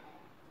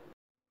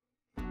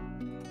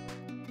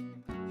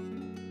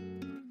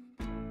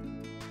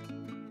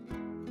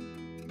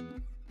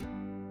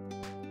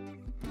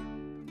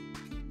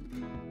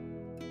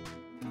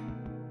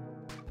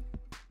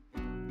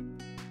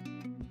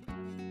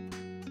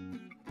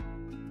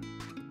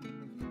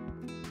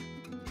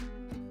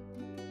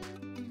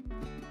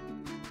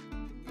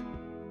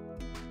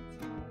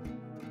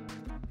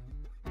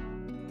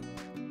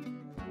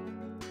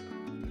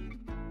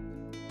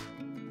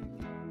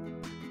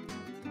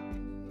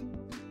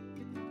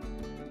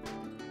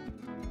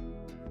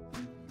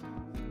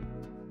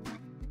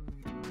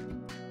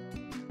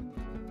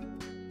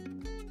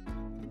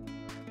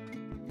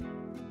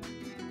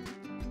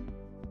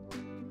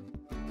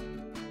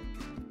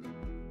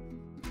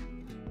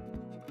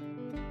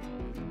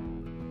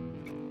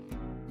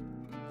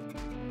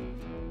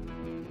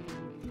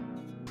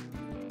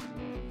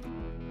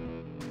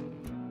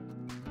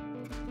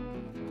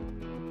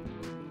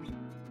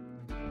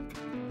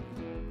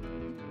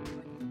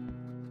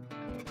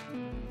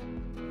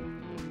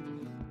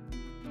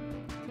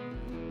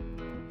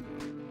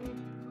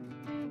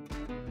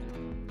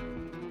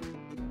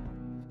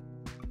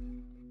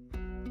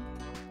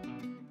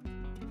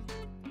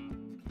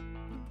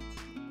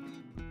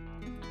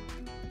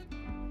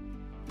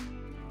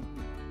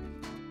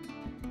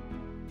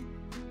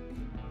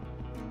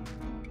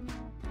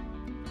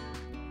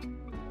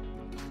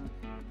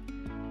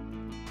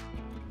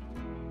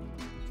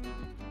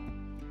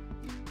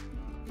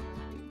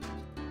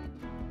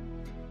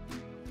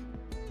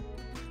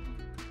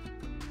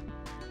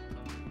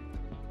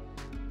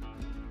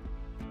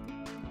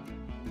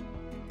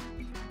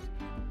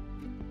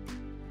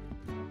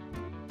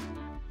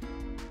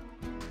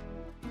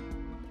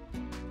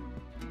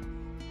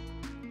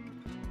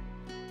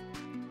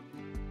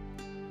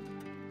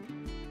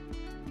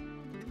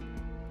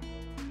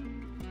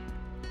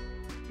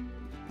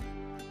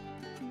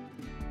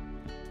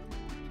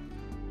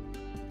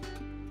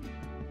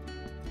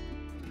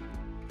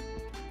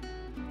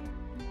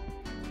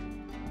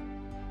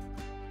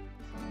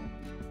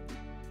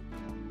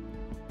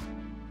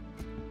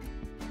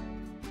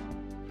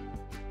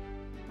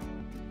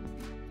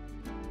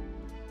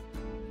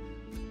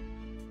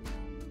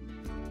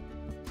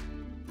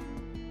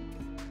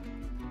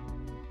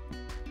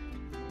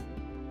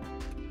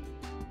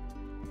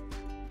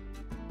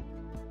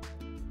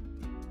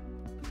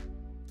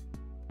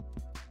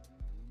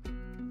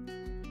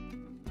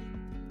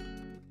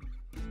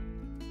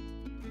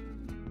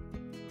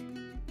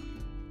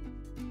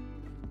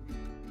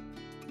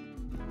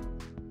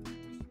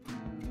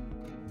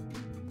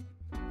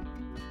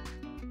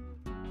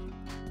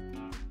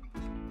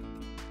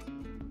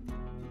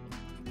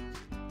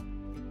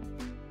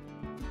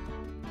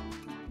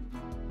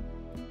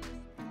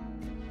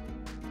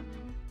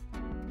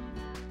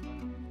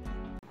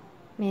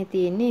 මේ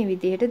තියෙන්නේ මේ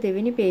විදිහට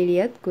දෙවෙනි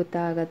පේලියත්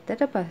ගොතා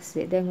ගත්තට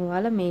පස්සේ දැන්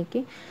ඔයාලා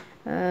මේකේ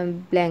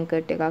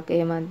බ්ලැන්කට් එකක්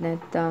එහෙමත්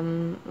නැත්නම්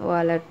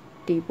ඔයාලා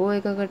ටිපෝ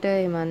එකකට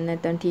එහෙමත්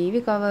නැත්නම්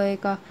ටීවී කවර්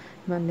එකක්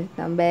එහෙමත්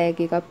නැත්නම්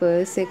බෑග් එකක්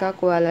පර්ස්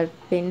එකක් ඔයාලා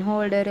පෙන්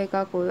හෝල්ඩර්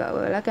එකක්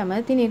ඔයාලා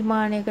කැමති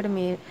නිර්මාණයකට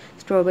මේ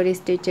ස්ට්‍රෝබෙරි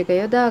ස්ටිච් එක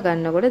යොදා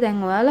ගන්නකොට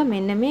දැන් ඔයාලා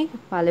මෙන්න මේ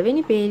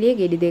පළවෙනි පේලිය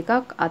ගෙඩි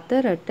දෙකක්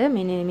අතරට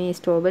මෙන්න මේ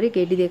ස්ට්‍රෝබෙරි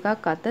ගෙඩි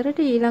දෙකක්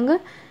අතරට ඊළඟ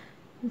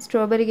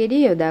ස්ට්‍රෝබරි ගෙඩිය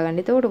යොදා ගන්න.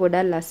 එතකොට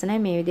ගොඩක් ලස්සනයි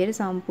මේ විදිහට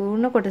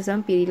සම්පූර්ණ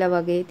කොටසම පිරීලා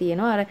වගේ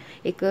තියෙනවා. අර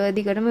එක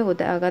දිගටම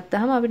ගොතා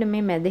ගත්තාම අපිට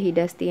මේ මැද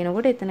හිඩස්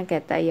තියෙනකොට එතන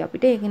කැතයි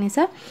අපිට. ඒක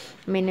නිසා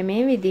මෙන්න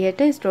මේ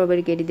විදිහට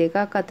ස්ට්‍රෝබරි ගෙඩි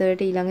දෙකක්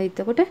අතරට ඊළඟ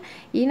එතකොට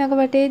ඊළඟ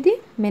වටේදී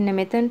මෙන්න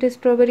මෙතනට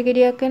ස්ට්‍රෝබරි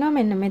ගෙඩියක් එනවා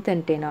මෙන්න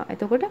මෙතනට එනවා.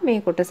 එතකොට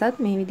මේ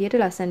කොටසත් මේ විදිහට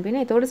ලස්සන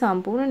වෙනවා. එතකොට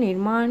සම්පූර්ණ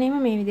නිර්මාණයම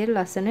මේ විදිහට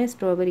ලස්සන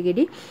ස්ට්‍රෝබරි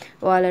ගෙඩි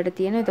ඔයාලට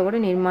තියෙන. එතකොට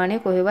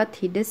නිර්මාණය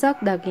කොහෙවත්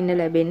හිඩසක් දකින්න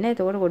ලැබෙන්නේ නැහැ.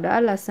 එතකොට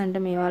ගොඩාක්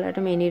ලස්සනට මේ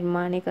ඔයාලට මේ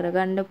නිර්මාණය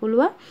කරගන්න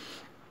පුළුවන්.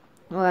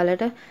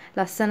 ඔයාලට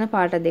ලස්සන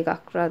පාට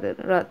දෙකක්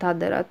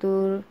තද රතු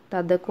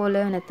තද කොළ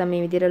නැත්නම්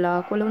මේ විදිහට ලා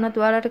කොළ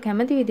වුණත් ඔයාලට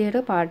කැමති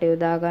විදිහට පාට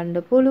යොදා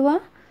ගන්න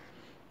පුළුවන්.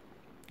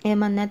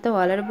 එහෙමත් නැත්නම්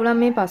ඔයාලට පුළුවන්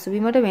මේ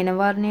පසුබිමට වෙන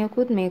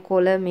වර්ණයකුත් මේ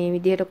කොළ මේ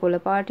විදිහට කොළ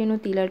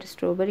පාටිනුත් ඊළඟට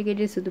ස්ට්‍රෝබරි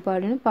ගෙඩිය සුදු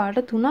පාටිනුත් පාට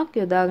තුනක්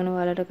යොදාගෙන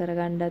ඔයාලට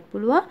කරගන්නත්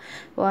පුළුවන්.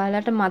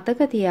 ඔයාලට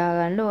මතක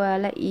තියාගන්න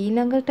ඔයාලා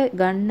ඊළඟට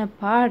ගන්න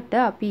පාට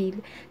අපි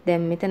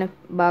දැන් මෙතන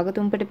භාග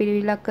තුම්පට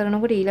පිරවිල්ලක්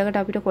කරනකොට ඊළඟට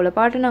අපිට කොළ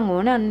පාට නම්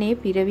ඕන. අන්න ඒ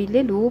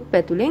පිරවිල්ලේ ලූප්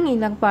ඇතුලෙන්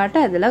ඊළඟ පාට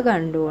ඇදලා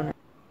ගන්න ඕන.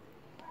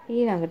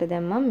 ඊළඟට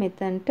දැන් මම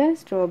මෙතනට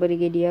ස්ට්‍රෝබරි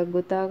ගෙඩියක්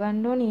ගොතා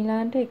ගන්න ඕන.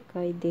 ඊළඟට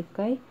 1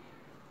 2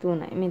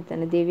 3යි.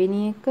 මෙතන දෙවෙනි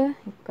එක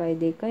 1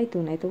 2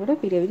 3. එතකොට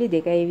පිරවිලි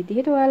දෙකයි. මේ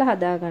විදිහට ඔයාලා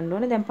හදා ගන්න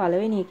ඕනේ. දැන්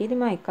පළවෙනි එකේදී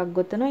මම එකක්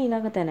ගොතනවා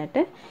ඊළඟ තැනට.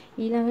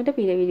 ඊළඟට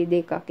පිරවිලි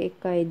දෙකක්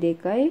 1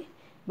 2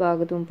 භාග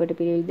තුම්පට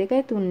පිරවිලි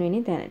දෙකයි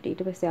තුන්වෙනි තැනට.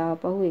 ඊට පස්සේ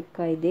ආපහු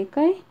 1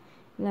 2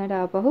 ඊළඟට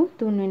ආපහු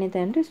තුන්වෙනි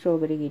තැනට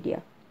ස්ට්‍රෝබරි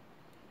ගෙඩියක්.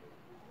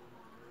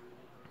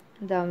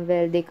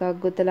 දම්වැල් දෙකක්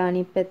ගොතලා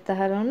අනිත් පැත්ත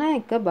හරවනවා.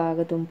 එක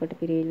භාග තුම්පට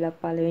පිරවිල්ලක්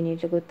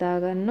පළවෙනියට ගොතා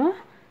ගන්නවා.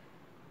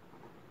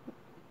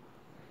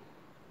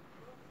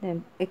 දැන්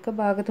එක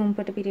භාග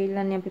තුම්පට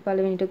පිරවිල්ලන්නේ අපි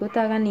පළවෙනිට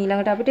ගොතා ගන්න.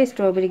 ඊළඟට අපිට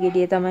ස්ට්‍රෝබරි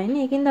ගෙඩිය තමයි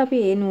ඉන්නේ. ඒකින්ද අපි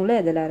ඒ නූල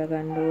ඇදලා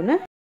අරගන්න ඕන.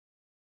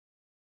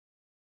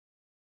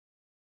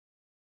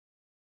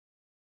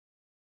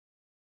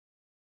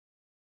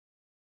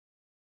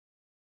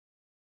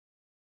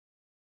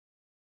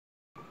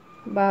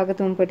 භාග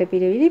තුම්පට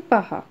පිරවිලි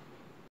 5.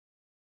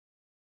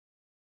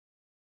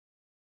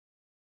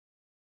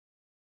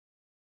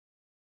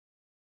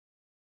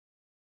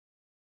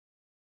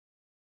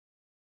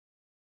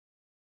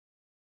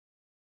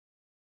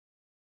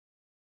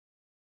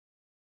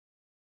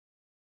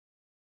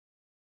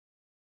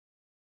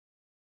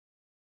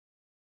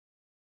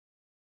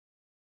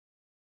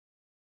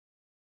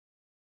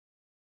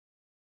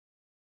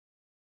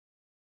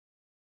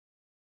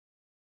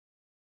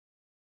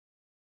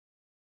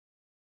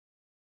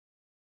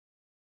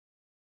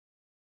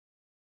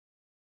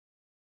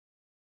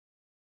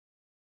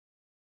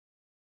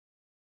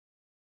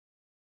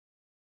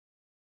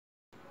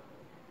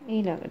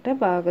 ඊළඟට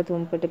භාග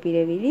තුම්පට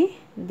පිරවිලි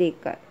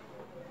 2යි.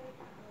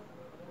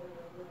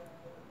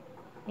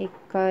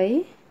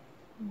 1යි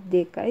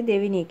 2යි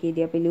දෙවෙනි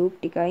එකේදී අපි ලූප්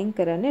ටික අයින්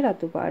කරන්නේ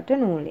රතු පාට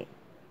නූලෙන්.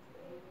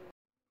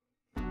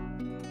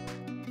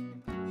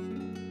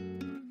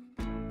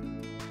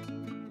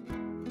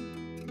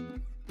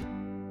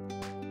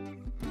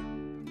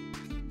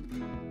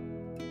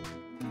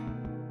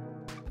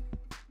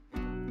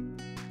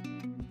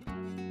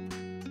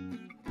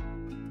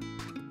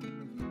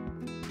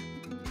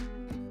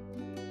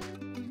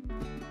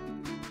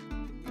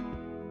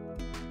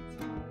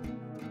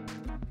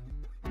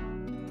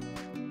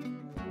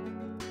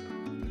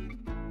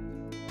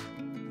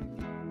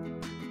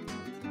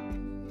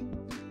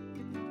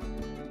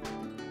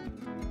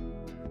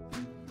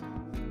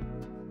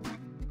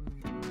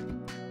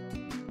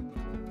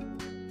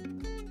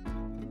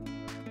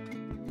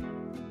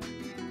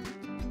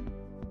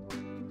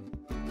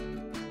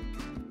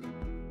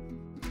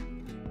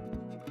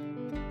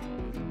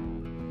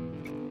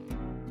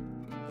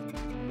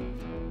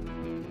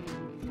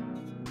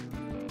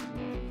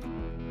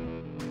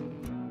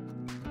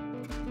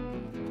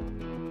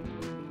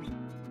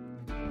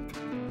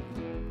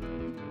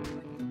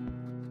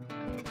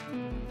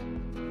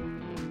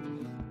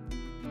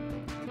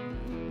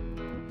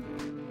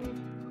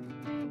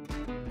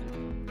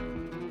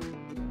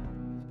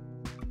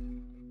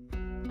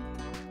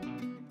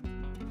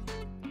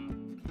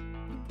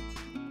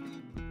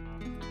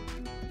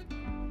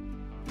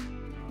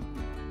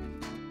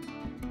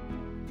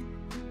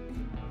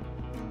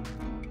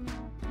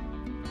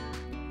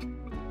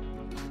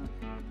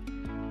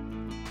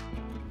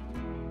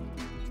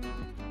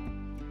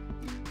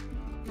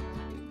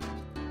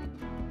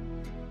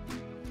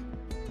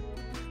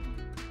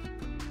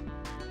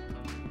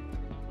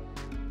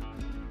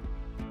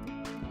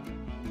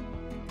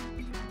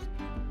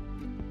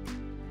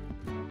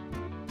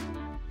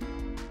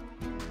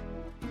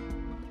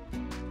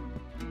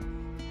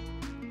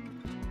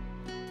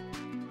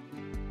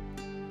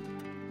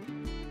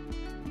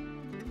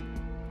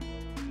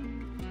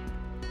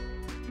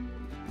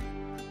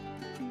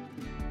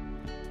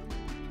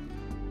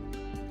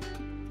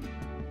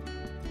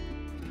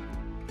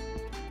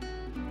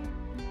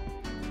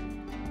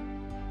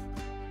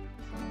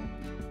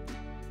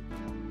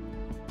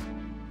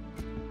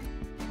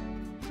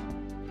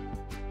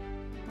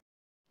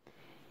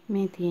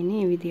 මේ තියෙන්නේ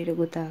මේ විදිහට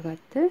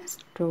ගොතාගත්ත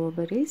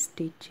ස්ට්‍රෝබරි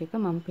ස්ටිච් එක.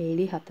 මම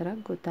පේලි 4ක්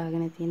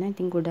ගොතාගෙන තියෙනවා.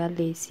 ඉතින් ගොඩාක්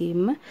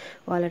ලේසියෙන්ම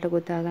ඔයාලට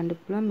ගොතා ගන්න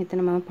පුළුවන්.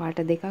 මෙතන මම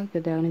පාට 2ක්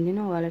යොදාගෙන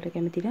දිනවා. ඔයාලට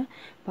කැමති නම්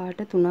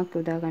පාට 3ක්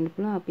යොදා ගන්න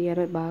පුළුවන්. අපි අර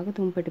භාග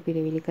තුම්පට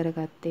පිරවිලි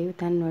කරගත්තේ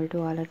තැන්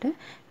වලට ඔයාලට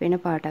වෙන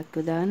පාටක්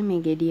යොදාගෙන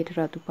මේ ගෙඩියට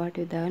රතු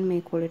පාට යොදාගෙන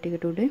මේ කොළ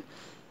ටිකට උඩ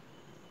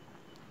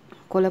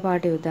කොළ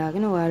පාට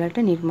යොදාගෙන ඔයාලට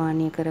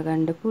නිර්මාණය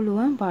කරගන්න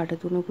පුළුවන්. පාට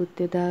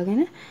 3කුත් යොදාගෙන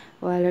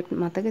ඔයාලට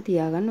මතක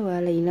තියාගන්න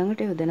ඔයාලා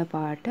ඊළඟට යොදන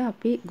පාට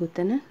අපි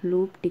ගොතන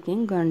ලූප්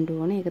ටිකෙන් ගන්න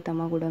ඕනේ. ඒක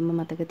තමයි ගොඩක්ම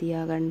මතක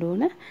තියාගන්න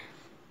ඕන.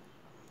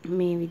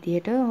 මේ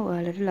විදිහට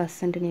ඔයාලට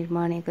ලස්සනට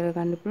නිර්මාණය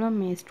කරගන්න පුළුවන්.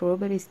 මේ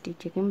ස්ට්‍රෝබරි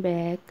ස්ටිච් එකෙන්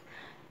බෑග්,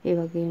 ඒ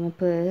වගේම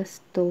පර්ස්,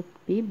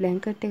 තොප්පි,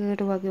 බ්ලැන්කට්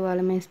එකකට වගේ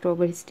ඔයාලා මේ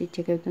ස්ට්‍රෝබරි ස්ටිච්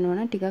එක යොදනවා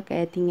නම් ටිකක්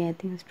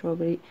ඈතින්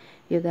ස්ට්‍රෝබරි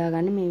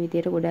යොදාගන්න. මේ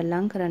විදිහට ගොඩක්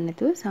ලං කරන්නේ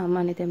නැතුව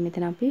සාමාන්‍ය දැන්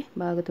මෙතන අපි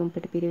භාග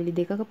තුම්පට පිරවිලි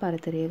 2ක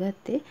පරතරය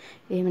ගත්තේ.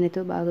 එහෙම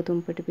නැතුව භාග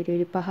තුම්පට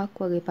පිරවිලි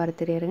 5ක් වගේ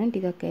පරතරය අරගෙන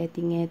ටිකක්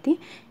ඈතින්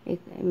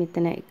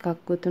මෙතන එකක්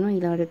ගොතනවා,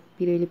 ඊළඟට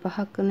පිරවිලි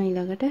 5ක්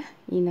කරනවා,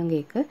 ඊළඟ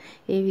එක.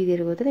 ඒ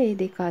විදිහට ගොතලා ඒ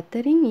දෙක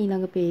අතරින්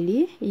ඊළඟ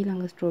පේලියේ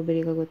ඊළඟ ස්ට්‍රෝබරි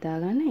එක ගොතා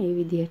ගන්න. ඒ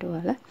විදිහට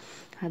ඔයාලා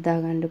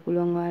හදාගන්න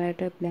පුළුවන්.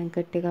 ඔයාලට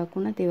බ්ලැන්කට් එකක්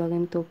වුණත් ඒ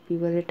වගේම තොප්පි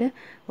වලට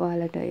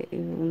ඔයාලට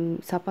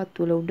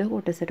සපත්තු වල උඩ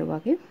කොටසට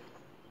වගේ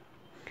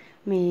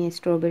මේ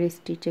ස්ට්‍රෝබරි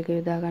ස්ටිච් එක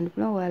යොදා ගන්න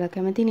පුළුවන්. ඔයාලා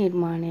කැමති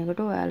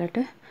නිර්මාණයකට ඔයාලට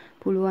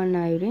පුළුවන්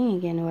අයුරින්, ඒ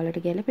කියන්නේ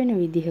ඔයාලට ගැළපෙන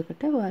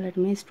විදිහකට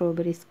ඔයාලට මේ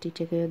ස්ට්‍රෝබරි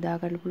ස්ටිච් එක යොදා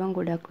ගන්න පුළුවන්.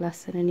 ගොඩක්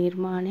ලස්සන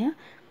නිර්මාණයක්.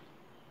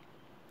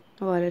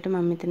 ඔයාලට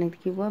මම මෙතනදි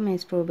කිව්වා මේ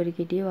ස්ට්‍රෝබරි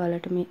ගෙඩිය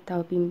ඔයාලට මේ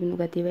තව පිම්බුණු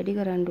ගතිය වැඩි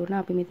කරන්න ඕන.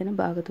 අපි මෙතන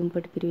භාග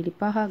තුම්පට පිරවිලි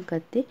 5ක්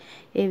ගත්තේ.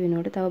 ඒ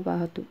වෙනුවට තව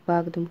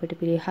භාග තුම්පට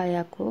පිරවිලි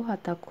 6ක් හෝ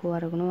 7ක් හෝ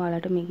අරගෙන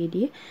ඔයාලට මේ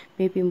ගෙඩිය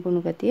මේ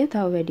පිම්බුණු ගතිය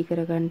තව වැඩි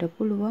කරගන්න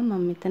පුළුවන්.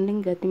 මම මෙතනින්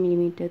ගත්තේ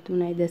මිලිමීටර්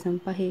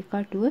 3.5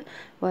 කටුව.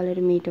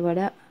 ඔයාලට මීට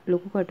වඩා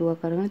ලොකු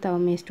කටුවක් අරගෙන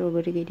තව මේ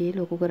ස්ට්‍රෝබරි ගෙඩිය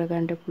ලොකු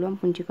කරගන්න පුළුවන්.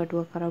 පුංචි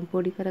කටුවක් අරන්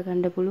පොඩි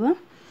කරගන්න පුළුවන්.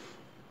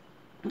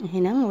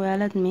 එහෙනම්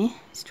ඔයාලත් මේ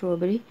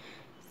ස්ට්‍රෝබරි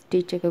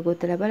ස්ටිච් එක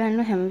ගොතලා බලන්න.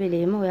 හැම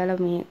වෙලේම ඔයාලා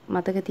මේ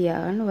මතක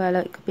තියාගන්න.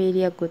 ඔයාලා එක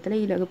පේලියක් ගොතලා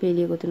ඊළඟ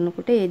පේලිය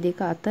ගොතනකොට මේ දෙක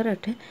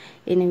අතරට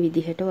එන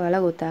විදිහට ඔයාලා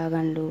ගොතා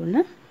ගන්න ඕන.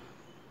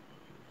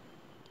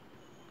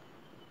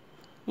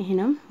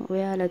 එහෙනම්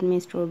ඔයාලත්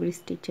මේ ස්ට්‍රෝබරි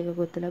ස්ටිච් එක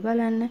ගොතලා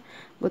බලන්න.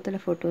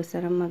 ගොතලා ෆොටෝස්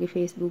අරන් මගේ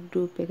Facebook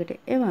group එකට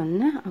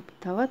එවන්න. අපි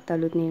තවත්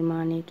අලුත්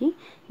නිර්මාණයකින්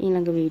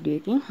ඊළඟ වීඩියෝ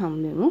එකකින්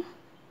හම්බෙමු.